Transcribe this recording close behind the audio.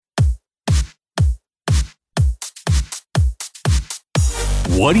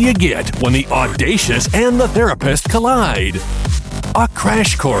What do you get when the audacious and the therapist collide? A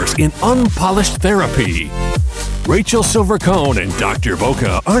crash course in unpolished therapy. Rachel Silver-Cohen and Dr.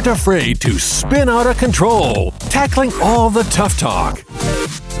 Boca aren't afraid to spin out of control, tackling all the tough talk.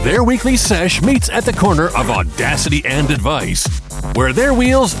 Their weekly sesh meets at the corner of audacity and advice, where their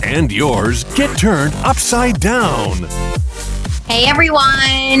wheels and yours get turned upside down. Hey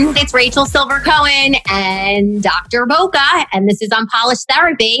everyone, it's Rachel Silver-Cohen and Dr. Boca, and this is Unpolished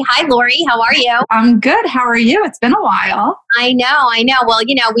Therapy. Hi Lori, how are you? I'm good. How are you? It's been a while. I know. Well,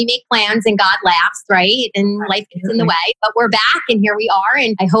 we make plans and God laughs, right? And life gets in the way, but we're back and here we are.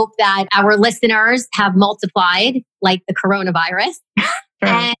 And I hope that our listeners have multiplied like the coronavirus.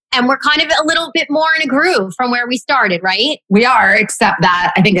 And we're kind of a little bit more in a groove from where we started, right? We are, except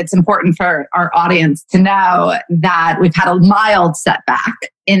that I think it's important for our audience to know that we've had a mild setback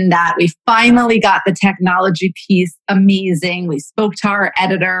in that we finally got the technology piece amazing. We spoke to our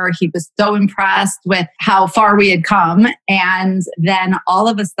editor. He was so impressed with how far we had come. And then all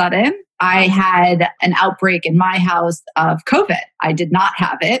of a sudden, I had an outbreak in my house of COVID. I did not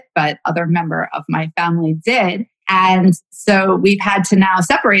have it, but other member of my family did. And so we've had to now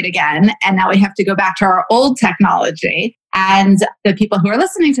separate again. And now we have to go back to our old technology. And the people who are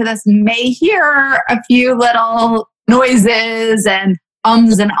listening to this may hear a few little noises and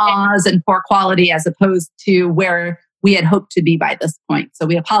ums and ahs and poor quality as opposed to where we had hoped to be by this point. So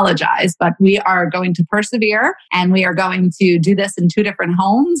we apologize, but we are going to persevere and we are going to do this in 2 different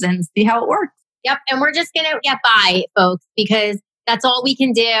homes and see how it works. Yep. And we're just going to get by, folks, because that's all we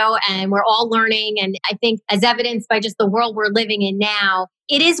can do. And we're all learning. And I think as evidenced by just the world we're living in now,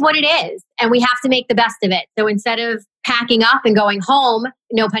 it is what it is. And we have to make the best of it. So instead of packing up and going home,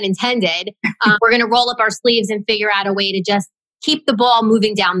 no pun intended, we're going to roll up our sleeves and figure out a way to just keep the ball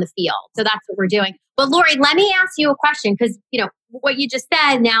moving down the field. So that's what we're doing. But Lori, let me ask you a question because, what you just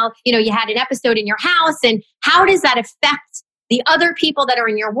said now, you had an episode in your house and how does that affect the other people that are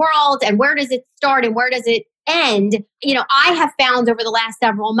in your world and where does it start and where does it end? I have found over the last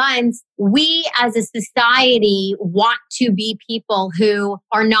several months, we as a society want to be people who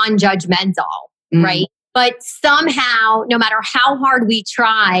are non-judgmental, right? But somehow, no matter how hard we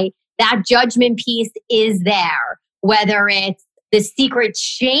try, that judgment piece is there, whether it's the secret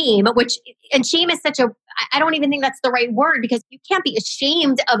shame, and shame is I don't even think that's the right word because you can't be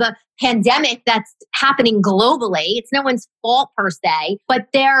ashamed of a pandemic that's happening globally. It's no one's fault per se, but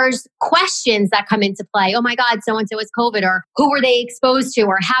there's questions that come into play. Oh my God, so-and-so is COVID, or who were they exposed to,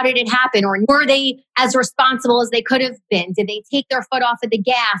 or how did it happen? Or were they as responsible as they could have been? Did they take their foot off of the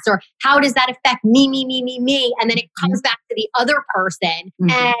gas? Or how does that affect me? And then it comes back to the other person.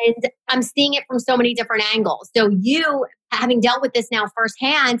 And I'm seeing it from so many different angles. So you, having dealt with this now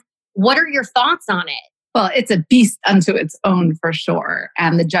firsthand, what are your thoughts on it? Well, it's a beast unto its own for sure.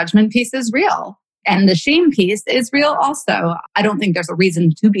 And the judgment piece is real. And the shame piece is real also. I don't think there's a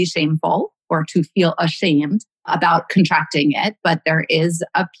reason to be shameful or to feel ashamed about contracting it. But there is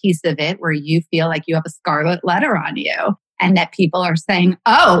a piece of it where you feel like you have a scarlet letter on you and that people are saying,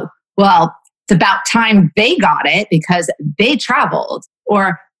 oh, well, it's about time they got it because they traveled.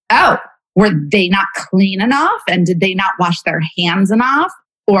 Or, oh, were they not clean enough? And did they not wash their hands enough?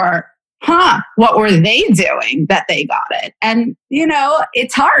 Or, what were they doing that they got it? And,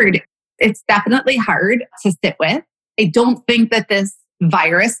 it's hard. It's definitely hard to sit with. I don't think that this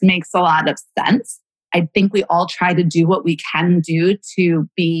virus makes a lot of sense. I think we all try to do what we can do to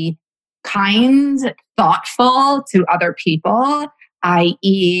be kind, thoughtful to other people,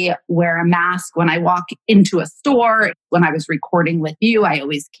 i.e. wear a mask when I walk into a store. When I was recording with you, I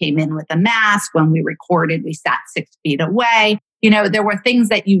always came in with a mask. When we recorded, we sat 6 feet away. There were things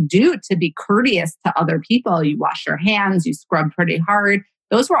that you do to be courteous to other people. You wash your hands, you scrub pretty hard.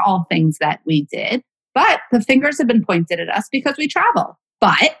 Those were all things that we did. But the fingers have been pointed at us because we travel.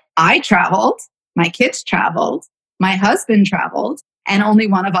 But I traveled, my kids traveled, my husband traveled, and only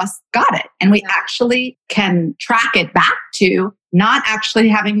one of us got it. And we actually can track it back to not actually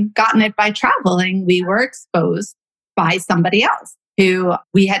having gotten it by traveling. We were exposed by somebody else who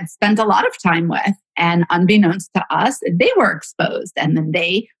we had spent a lot of time with. And unbeknownst to us, they were exposed. And then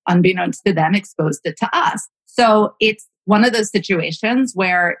they, unbeknownst to them, exposed it to us. So it's one of those situations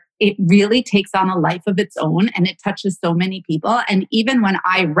where it really takes on a life of its own and it touches so many people. And even when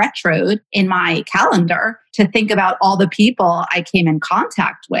I retroed in my calendar to think about all the people I came in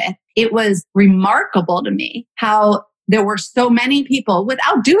contact with, it was remarkable to me how there were so many people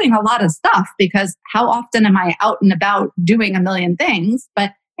without doing a lot of stuff, because how often am I out and about doing a million things?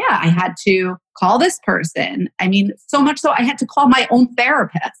 But yeah, I had to call this person. I mean, so much so I had to call my own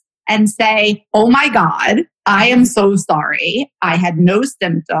therapist and say, oh my God, I am so sorry. I had no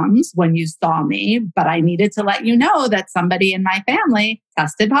symptoms when you saw me, but I needed to let you know that somebody in my family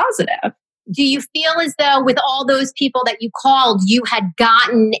tested positive. Do you feel as though with all those people that you called, you had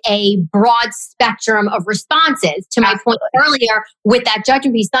gotten a broad spectrum of responses? To my point earlier with that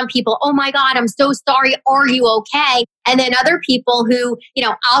judgment piece, some people, oh my God, I'm so sorry. Are you okay? And then other people who,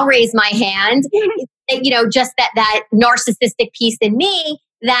 I'll raise my hand, just that narcissistic piece in me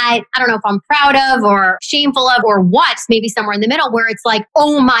that I don't know if I'm proud of or shameful of or what, maybe somewhere in the middle where it's like,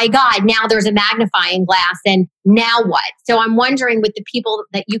 oh my God, now there's a magnifying glass and now what? So I'm wondering with the people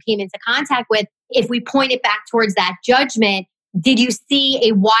that you came into contact with, if we point it back towards that judgment, did you see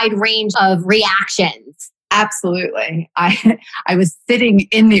a wide range of reactions? Absolutely. I was sitting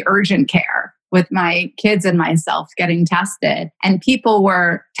in the urgent care with my kids and myself getting tested, and people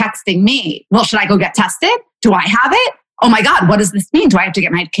were texting me, well, should I go get tested? Do I have it? Oh my God, what does this mean? Do I have to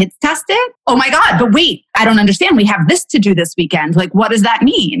get my kids tested? Oh my God, but wait, I don't understand. We have this to do this weekend. Like, what does that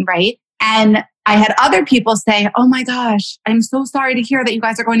mean, right? And I had other people say, oh my gosh, I'm so sorry to hear that you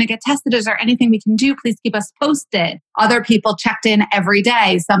guys are going to get tested. Is there anything we can do? Please keep us posted. Other people checked in every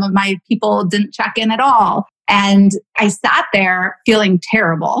day. Some of my people didn't check in at all. And I sat there feeling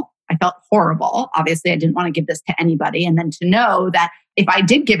terrible. I felt horrible. Obviously, I didn't want to give this to anybody. And then to know that if I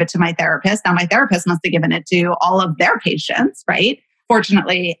did give it to my therapist, now my therapist must have given it to all of their patients, right?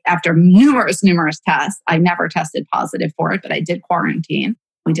 Fortunately, after numerous tests, I never tested positive for it, but I did quarantine.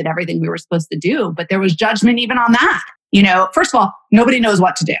 We did everything we were supposed to do, but there was judgment even on that. First of all, nobody knows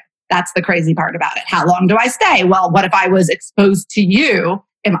what to do. That's the crazy part about it. How long do I stay? Well, what if I was exposed to you?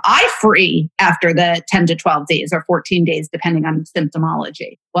 Am I free after the 10 to 12 days or 14 days, depending on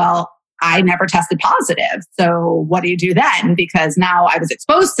symptomology? Well, I never tested positive. So what do you do then? Because now I was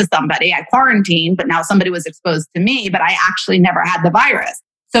exposed to somebody, I quarantined, but now somebody was exposed to me, but I actually never had the virus.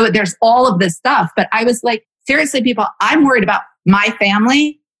 So there's all of this stuff. But I was like, seriously, people, I'm worried about my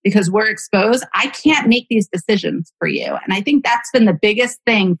family because we're exposed. I can't make these decisions for you. And I think that's been the biggest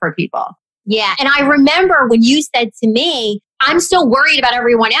thing for people. Yeah. And I remember when you said to me, I'm still worried about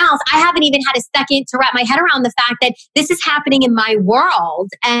everyone else. I haven't even had a second to wrap my head around the fact that this is happening in my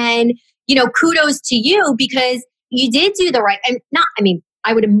world. And kudos to you because you did do the right,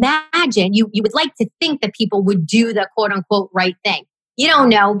 I would imagine you would like to think that people would do the quote unquote right thing. You don't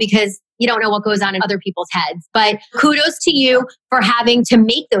know because you don't know what goes on in other people's heads, but kudos to you for having to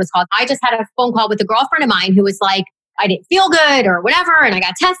make those calls. I just had a phone call with a girlfriend of mine who was like, I didn't feel good or whatever. And I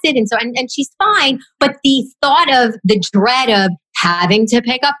got tested. And she's fine. But the thought of the dread of having to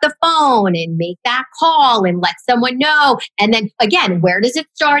pick up the phone and make that call and let someone know. And then again, where does it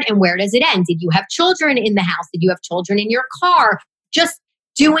start and where does it end? Did you have children in the house? Did you have children in your car? Just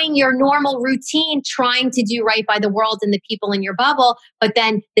doing your normal routine, trying to do right by the world and the people in your bubble. But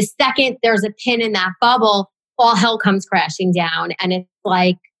then the second there's a pin in that bubble, all hell comes crashing down. And it's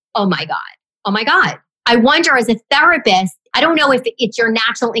like, oh my God, oh my God. I wonder as a therapist, I don't know if it's your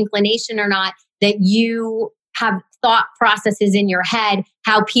natural inclination or not, that you have thought processes in your head,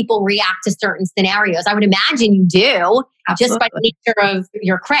 how people react to certain scenarios. I would imagine you do. Absolutely. Just by the nature of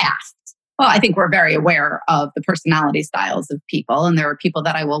your craft. Well, I think we're very aware of the personality styles of people. And there are people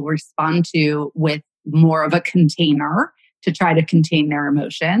that I will respond to with more of a container to try to contain their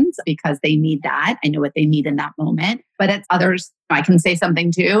emotions because they need that. I know what they need in that moment. But it's others I can say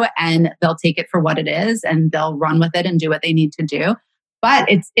something to and they'll take it for what it is and they'll run with it and do what they need to do. But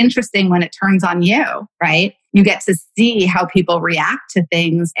it's interesting when it turns on you, right? You get to see how people react to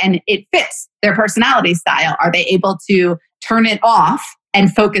things and it fits their personality style. Are they able to turn it off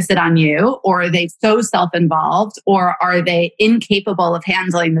and focus it on you? Or are they so self-involved? Or are they incapable of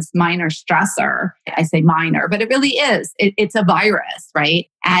handling this minor stressor? I say minor, but it really is. It's a virus, right?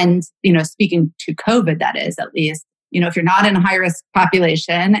 And, speaking to COVID, that is at least, if you're not in a high-risk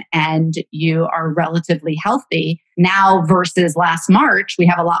population and you are relatively healthy, now versus last March, we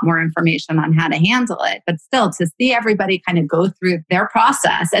have a lot more information on how to handle it. But still, to see everybody kind of go through their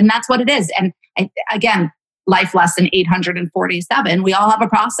process, and that's what it is. And again, life lesson 847, we all have a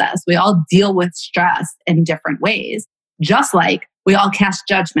process. We all deal with stress in different ways, just like we all cast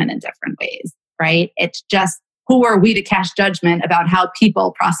judgment in different ways, right? It's just, who are we to cast judgment about how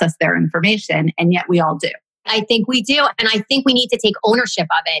people process their information? And yet we all do. I think we do. And I think we need to take ownership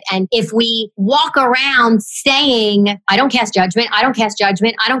of it. And if we walk around saying, I don't cast judgment, I don't cast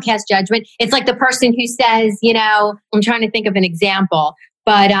judgment, I don't cast judgment. It's like the person who says, I'm trying to think of an example,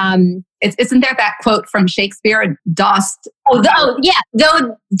 but isn't there that quote from Shakespeare, dost? Though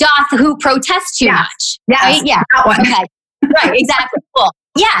doth who protests too much. Yes. Right? Yeah. That one. Okay. Right. Exactly. Cool.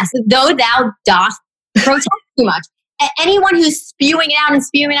 Yes. Though thou dost protest too much. anyone who's spewing it out and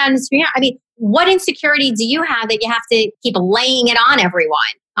spewing it out and spewing it out, I mean, what insecurity do you have that you have to keep laying it on everyone?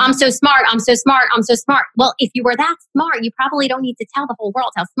 I'm so smart. I'm so smart. I'm so smart. Well, if you were that smart, you probably don't need to tell the whole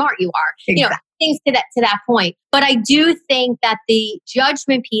world how smart you are. Exactly. Things to that point. But I do think that the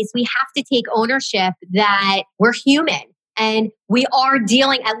judgment piece, we have to take ownership that we're human and we are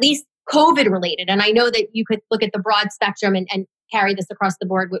dealing, at least COVID related. And I know that you could look at the broad spectrum and carry this across the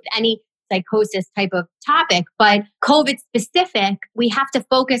board with any psychosis type of topic, but COVID specific, we have to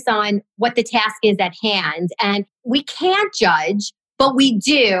focus on what the task is at hand. And we can't judge, but we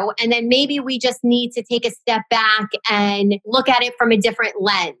do. And then maybe we just need to take a step back and look at it from a different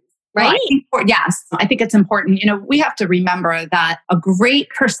lens, right? Well, I think it's important. We have to remember that a great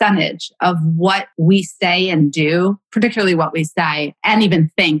percentage of what we say and do, particularly what we say and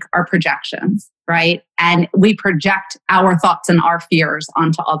even think, are projections, right? And we project our thoughts and our fears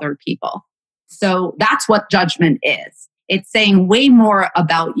onto other people. So that's what judgment is. It's saying way more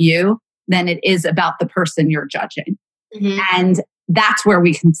about you than it is about the person you're judging. Mm-hmm. And that's where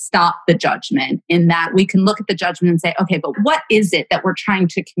we can stop the judgment, in that we can look at the judgment and say, okay, but what is it that we're trying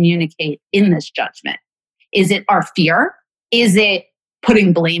to communicate in this judgment? Is it our fear? Is it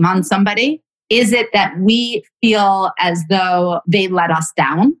putting blame on somebody? Is it that we feel as though they let us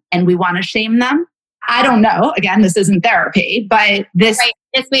down and we want to shame them? I don't know. Again, this isn't therapy, but this... Right.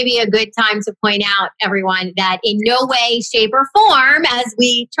 This may be a good time to point out, everyone, that in no way, shape, or form, as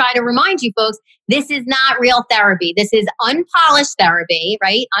we try to remind you folks, this is not real therapy. This is unpolished therapy,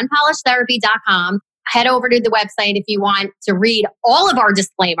 right? Unpolishedtherapy.com. Head over to the website if you want to read all of our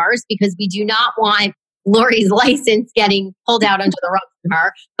disclaimers, because we do not want Lori's license getting pulled out under the rug from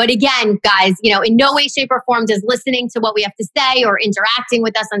her. But again, guys, in no way, shape, or form does listening to what we have to say or interacting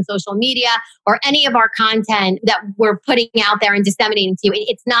with us on social media or any of our content that we're putting out there and disseminating to you.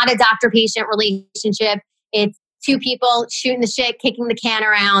 It's not a doctor-patient relationship. It's two people shooting the shit, kicking the can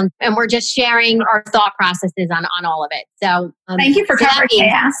around, and we're just sharing our thought processes on all of it. So thank you for covering my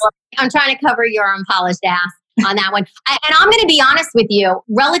ass. I'm trying to cover your unpolished ass on that one. And I'm going to be honest with you,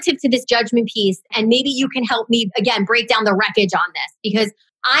 relative to this judgment piece, and maybe you can help me, again, break down the wreckage on this, because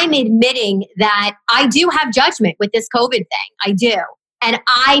I'm admitting that I do have judgment with this COVID thing. I do. And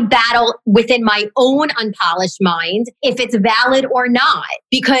I battle within my own unpolished mind if it's valid or not,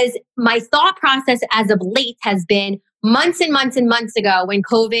 because my thought process as of late has been months and months and months ago when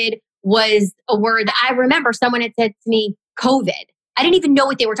COVID was a word. I remember someone had said to me, COVID. I didn't even know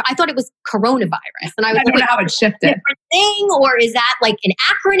what they were talking. I thought it was coronavirus. And I was don't know how it shifted. Different thing, or is that like an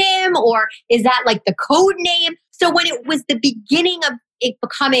acronym, or is that like the code name? So when it was the beginning of it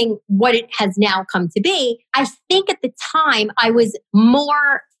becoming what it has now come to be, I think at the time I was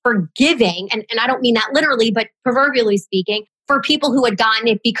more forgiving, and I don't mean that literally, but proverbially speaking, for people who had gotten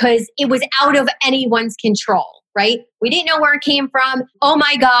it because it was out of anyone's control, right? We didn't know where it came from. Oh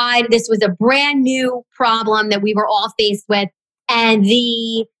my God, this was a brand new problem that we were all faced with. And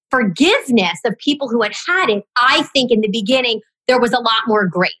the forgiveness of people who had it, I think in the beginning, there was a lot more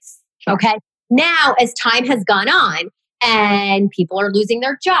grace. Okay. Now, as time has gone on and people are losing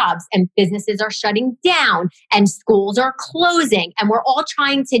their jobs and businesses are shutting down and schools are closing and we're all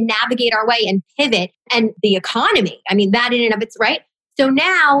trying to navigate our way and pivot, and the economy, I mean, that in and of its right. So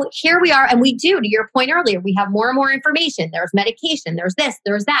now here we are, and we do, to your point earlier, we have more and more information. There's medication, there's this,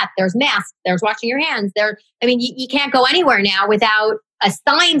 there's that, there's masks, there's washing your hands. You can't go anywhere now without a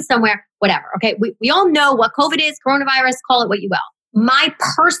sign somewhere, whatever. Okay, we all know what COVID is, coronavirus, call it what you will. My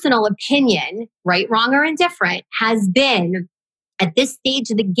personal opinion, right, wrong, or indifferent, has been at this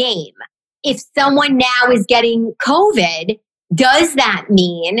stage of the game, if someone now is getting COVID, does that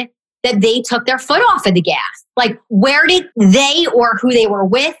mean that they took their foot off of the gas? Like, where did they, or who they were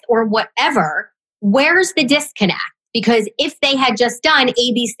with or whatever, where's the disconnect? Because if they had just done A,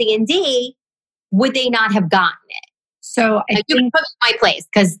 B, C, and D, would they not have gotten it? So you can put me in my place,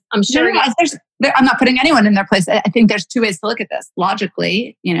 because I'm sure. I'm not putting anyone in their place. I think there's two ways to look at this.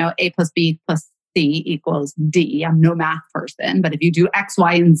 Logically, A plus B plus C equals D. I'm no math person, but if you do X,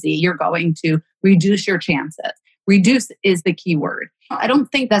 Y, and Z, you're going to reduce your chances. Reduce is the key word. I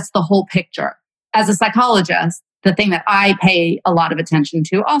don't think that's the whole picture. As a psychologist, the thing that I pay a lot of attention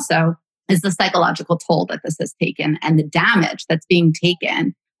to also is the psychological toll that this has taken and the damage that's being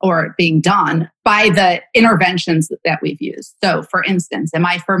taken or being done by the interventions that we've used. So for instance, am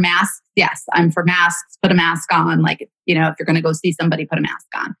I for masks? Yes, I'm for masks. Put a mask on. If you're going to go see somebody, put a mask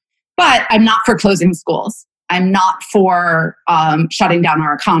on. But I'm not for closing schools. I'm not for shutting down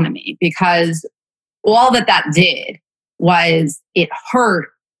our economy, because all that did was it hurt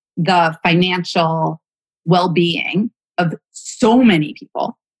the financial well-being of so many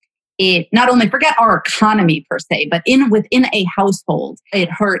people. it not only forget our economy per se, but within a household, it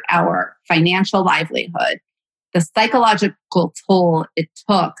hurt our financial livelihood. The psychological toll it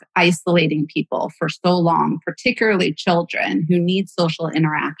took isolating people for so long, particularly children who need social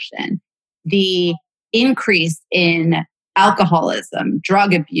interaction, the increase in alcoholism,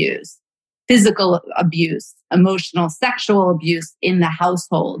 drug abuse, physical abuse, emotional, sexual abuse in the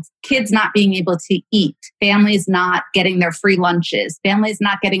households, kids not being able to eat, families not getting their free lunches, families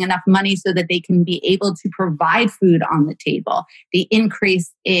not getting enough money so that they can be able to provide food on the table, the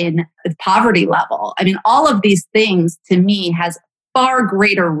increase in the poverty level. I mean, all of these things to me has far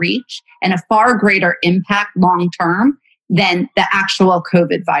greater reach and a far greater impact long-term than the actual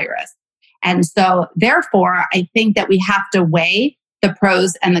COVID virus. And so therefore, I think that we have to weigh the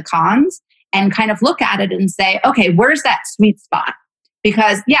pros and the cons and kind of look at it and say, okay, where's that sweet spot?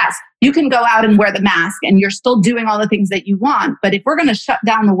 Because yes, you can go out and wear the mask and you're still doing all the things that you want. But if we're going to shut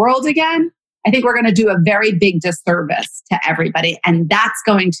down the world again, I think we're going to do a very big disservice to everybody. And that's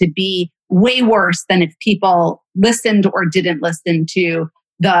going to be way worse than if people listened or didn't listen to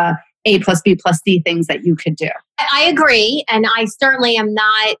the A+B+C things that you could do. I agree. And I certainly am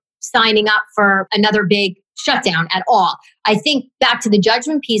not signing up for another big shutdown at all. I think back to the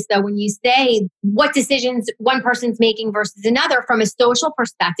judgment piece, though, when you say what decisions one person's making versus another from a social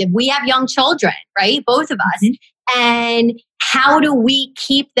perspective, we have young children, right? Both of us. Mm-hmm. And how do we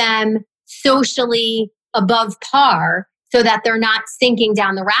keep them socially above par so that they're not sinking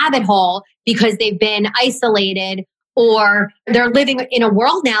down the rabbit hole because they've been isolated or they're living in a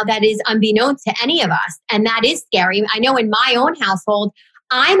world now that is unbeknownst to any of us. And that is scary. I know in my own household,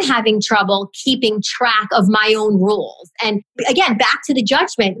 I'm having trouble keeping track of my own rules. And again, back to the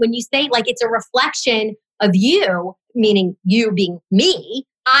judgment, when you say like it's a reflection of you, meaning you being me,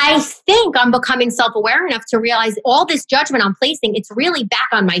 I think I'm becoming self-aware enough to realize all this judgment I'm placing, it's really back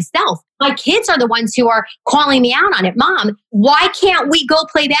on myself. My kids are the ones who are calling me out on it. Mom, why can't we go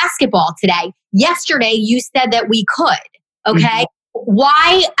play basketball today? Yesterday, you said that we could, okay? Mm-hmm.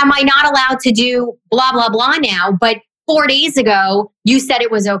 Why am I not allowed to do blah, blah, blah now? But 4 days ago, you said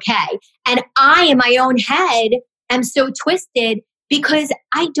it was okay. And I, in my own head, am so twisted because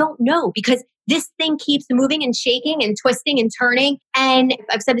I don't know, because this thing keeps moving and shaking and twisting and turning. And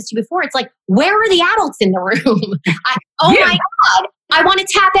I've said this to you before, it's like, where are the adults in the room? My God, I want to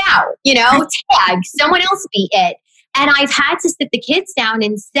tap out, tag, someone else be it. And I've had to sit the kids down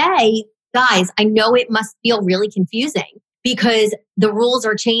and say, guys, I know it must feel really confusing because the rules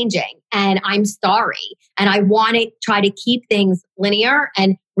are changing and I'm sorry. And I want to try to keep things linear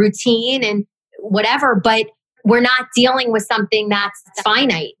and routine and whatever, but we're not dealing with something that's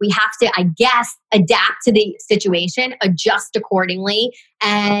finite. We have to, I guess, adapt to the situation, adjust accordingly.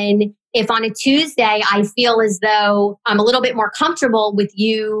 And if on a Tuesday, I feel as though I'm a little bit more comfortable with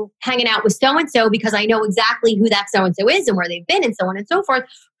you hanging out with so-and-so because I know exactly who that so-and-so is and where they've been and so on and so forth.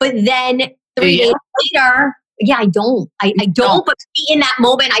 But then 3 days later, I don't. I don't. But in that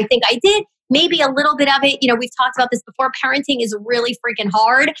moment, I think I did. Maybe a little bit of it. We've talked about this before. Parenting is really freaking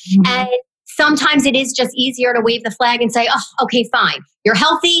hard. Mm-hmm. And sometimes it is just easier to wave the flag and say, oh, okay, fine. You're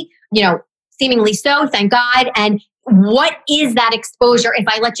healthy, seemingly so, thank God. And what is that exposure if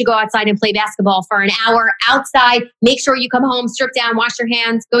I let you go outside and play basketball for an hour outside? Make sure you come home, strip down, wash your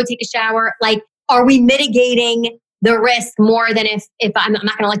hands, go take a shower. Like, are we mitigating the risk more than if I'm not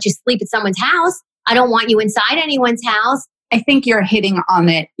going to let you sleep at someone's house? I don't want you inside anyone's house. I think you're hitting on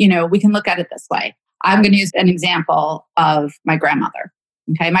it. We can look at it this way. I'm going to use an example of my grandmother.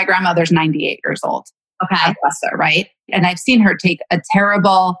 Okay. My grandmother's 98 years old. Okay. God bless her, right? And I've seen her take a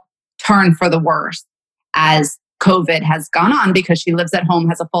terrible turn for the worse as COVID has gone on because she lives at home,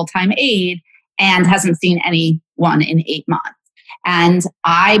 has a full-time aide, and hasn't seen anyone in 8 months. And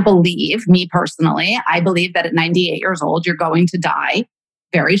I believe, me personally, that at 98 years old, you're going to die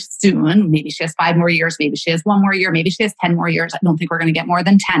very soon. Maybe she has 5 more years. Maybe she has 1 more year. Maybe she has 10 more years. I don't think we're going to get more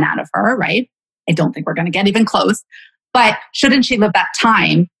than 10 out of her, right? I don't think we're going to get even close. But shouldn't she live that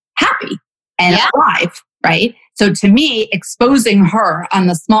time happy and alive, right? So to me, exposing her on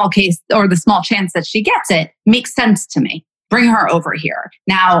the small case or the small chance that she gets it makes sense to me. Bring her over here.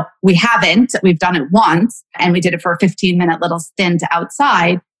 Now, we've done it once and we did it for a 15-minute little stint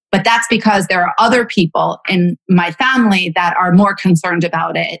outside. But that's because there are other people in my family that are more concerned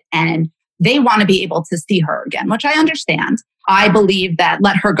about it and they want to be able to see her again, which I understand. I believe that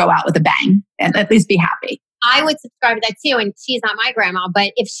let her go out with a bang and at least be happy. I would subscribe to that too. And she's not my grandma,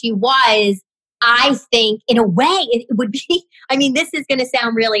 but if she was, I think in a way it would be, this is going to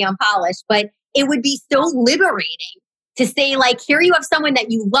sound really unpolished, but it would be so liberating to say like, here you have someone that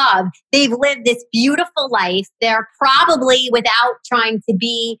you love. They've lived this beautiful life. They're probably, without trying to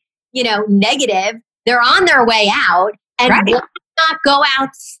be negative, they're on their way out, and why not go out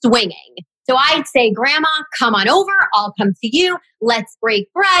swinging? So I'd say, Grandma, come on over. I'll come to you. Let's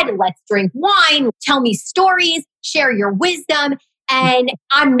break bread. Let's drink wine. Tell me stories. Share your wisdom. And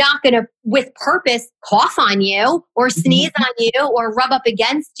I'm not going to, with purpose, cough on you or sneeze on you or rub up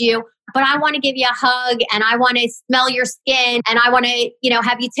against you. But I want to give you a hug, and I want to smell your skin, and I want to,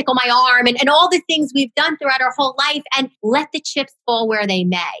 have you tickle my arm, and all the things we've done throughout our whole life, and let the chips fall where they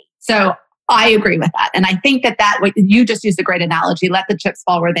may. So I agree with that. And I think that what you just used a great analogy, let the chips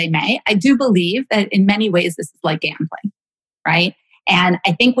fall where they may. I do believe that in many ways, this is like gambling, right? And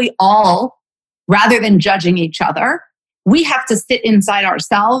I think we all, rather than judging each other, we have to sit inside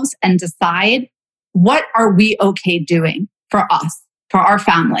ourselves and decide, what are we okay doing for us, for our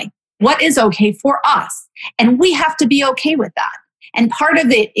family? What is okay for us? And we have to be okay with that. And part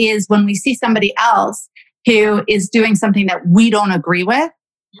of it is when we see somebody else who is doing something that we don't agree with,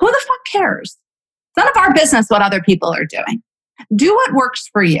 who the fuck cares? It's none of our business what other people are doing. Do what works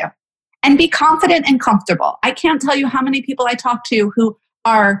for you and be confident and comfortable. I can't tell you how many people I talk to who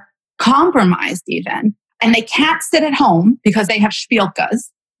are compromised even, and they can't sit at home because they have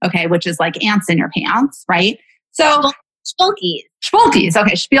spielkas, okay, which is like ants in your pants, right? So Spolkies.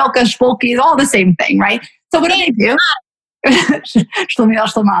 Okay, spielka, spolkies, all the same thing, right? So what do?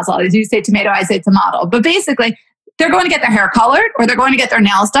 As you say tomato, I say tomato. But basically, they're going to get their hair colored or they're going to get their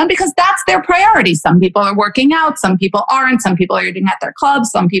nails done because that's their priority. Some people are working out, some people aren't, some people are eating at their clubs,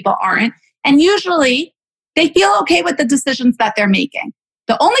 some people aren't. And usually they feel okay with the decisions that they're making.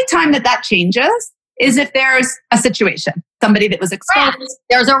 The only time that changes is if there's a situation, somebody that was exposed.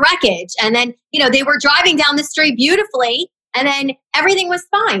 There's a wreckage. And then, they were driving down the street beautifully and then everything was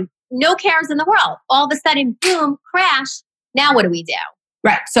fine. No cares in the world. All of a sudden, boom, crash. Now what do we do?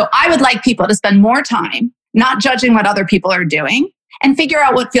 Right. So I would like people to spend more time not judging what other people are doing and figure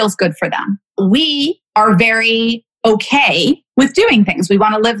out what feels good for them. We are very okay with doing things. We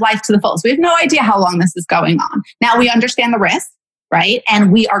want to live life to the fullest. We have no idea how long this is going on. Now we understand the risk, right?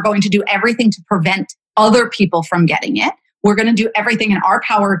 And we are going to do everything to prevent other people from getting it. We're going to do everything in our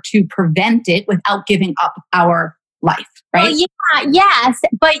power to prevent it without giving up our life, right? Well, yes.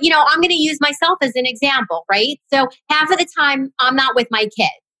 But, I'm going to use myself as an example, right? So half of the time I'm not with my kids.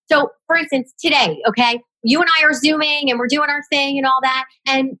 So for instance, today, okay, you and I are Zooming and we're doing our thing and all that.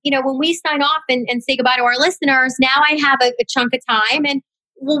 And, when we sign off and say goodbye to our listeners, now I have a chunk of time. And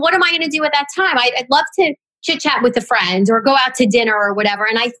well, what am I going to do at that time? I'd love to chit chat with a friend or go out to dinner or whatever.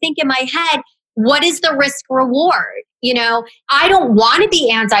 And I think in my head, what is the risk reward? I don't want to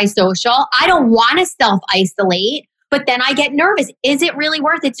be antisocial. I don't want to self-isolate. But then I get nervous. Is it really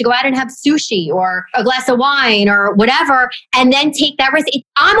worth it to go out and have sushi or a glass of wine or whatever and then take that risk?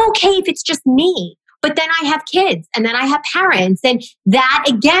 I'm okay if it's just me. But then I have kids and then I have parents. And that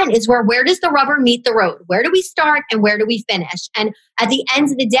again is where does the rubber meet the road? Where do we start and where do we finish? And at the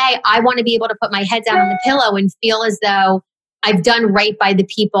end of the day, I want to be able to put my head down on the pillow and feel as though I've done right by the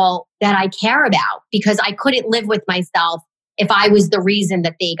people that I care about, because I couldn't live with myself if I was the reason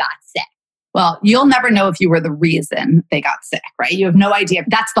that they got sick. Well, you'll never know if you were the reason they got sick, right? You have no idea.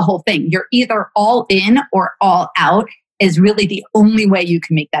 That's the whole thing. You're either all in or all out is really the only way you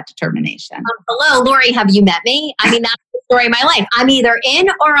can make that determination. Hello, Lori, have you met me? I mean, that's the story of my life. I'm either in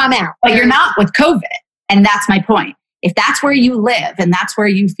or I'm out. But you're not with COVID. And that's my point. If that's where you live and that's where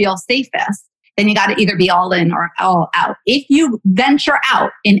you feel safest, then you got to either be all in or all out. If you venture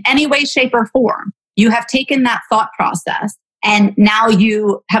out in any way, shape, or form, you have taken that thought process and now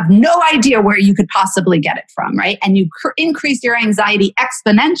you have no idea where you could possibly get it from, right? And you increase your anxiety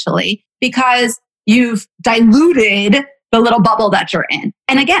exponentially because you've diluted the little bubble that you're in.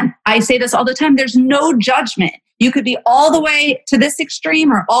 And again, I say this all the time, there's no judgment. You could be all the way to this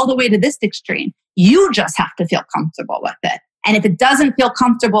extreme or all the way to this extreme. You just have to feel comfortable with it. And if it doesn't feel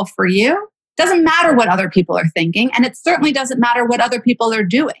comfortable for you, it doesn't matter what other people are thinking. And it certainly doesn't matter what other people are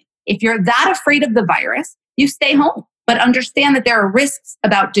doing. If you're that afraid of the virus, you stay home. But understand that there are risks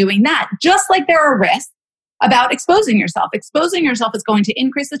about doing that, just like there are risks about exposing yourself. Exposing yourself is going to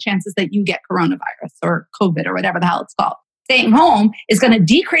increase the chances that you get coronavirus or COVID or whatever the hell it's called. Staying home is going to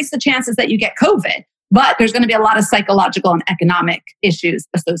decrease the chances that you get COVID, but there's going to be a lot of psychological and economic issues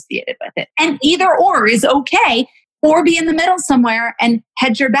associated with it. And either or is okay, or be in the middle somewhere and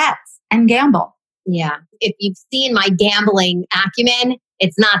hedge your bets and gamble. Yeah. If you've seen my gambling acumen,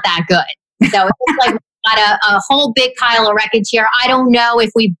 it's not that good. So it's like we've got a whole big pile of wreckage here. I don't know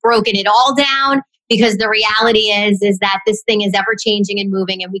if we've broken it all down, because the reality is that this thing is ever changing and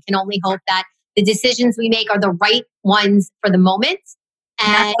moving, and we can only hope that the decisions we make are the right ones for the moment.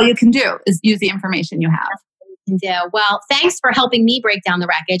 And that's all you can do is use the information you have. can do. Well, thanks for helping me break down the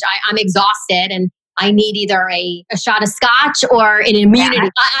wreckage. I'm exhausted and I need either a shot of scotch or an immunity. Yeah.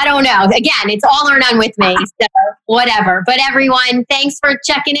 I don't know. Again, it's all or none with me. So whatever. But everyone, thanks for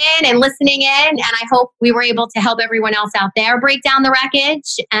checking in and listening in. And I hope we were able to help everyone else out there break down the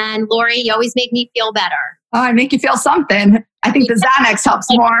wreckage. And Lori, you always make me feel better. Oh, I make you feel something. I think the Xanax helps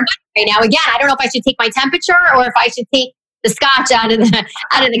more. Right now, again, I don't know if I should take my temperature or if I should take the scotch out of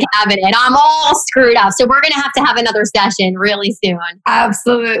the cabinet. I'm all screwed up. So we're going to have another session really soon.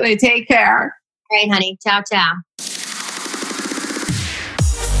 Absolutely. Take care. Great, honey. Ciao, ciao.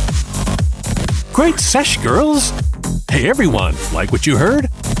 Great sesh, girls. Hey, everyone, like what you heard?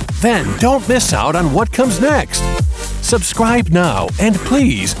 Then don't miss out on what comes next. Subscribe now and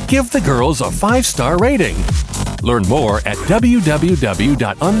please give the girls a 5-star rating. Learn more at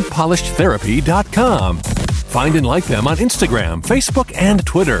www.unpolishedtherapy.com. Find and like them on Instagram, Facebook, and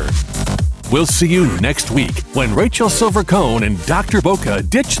Twitter. We'll see you next week when Rachel Silver-Cohn and Dr. Boca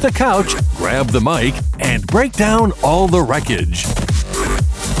ditch the couch, grab the mic, and break down all the wreckage.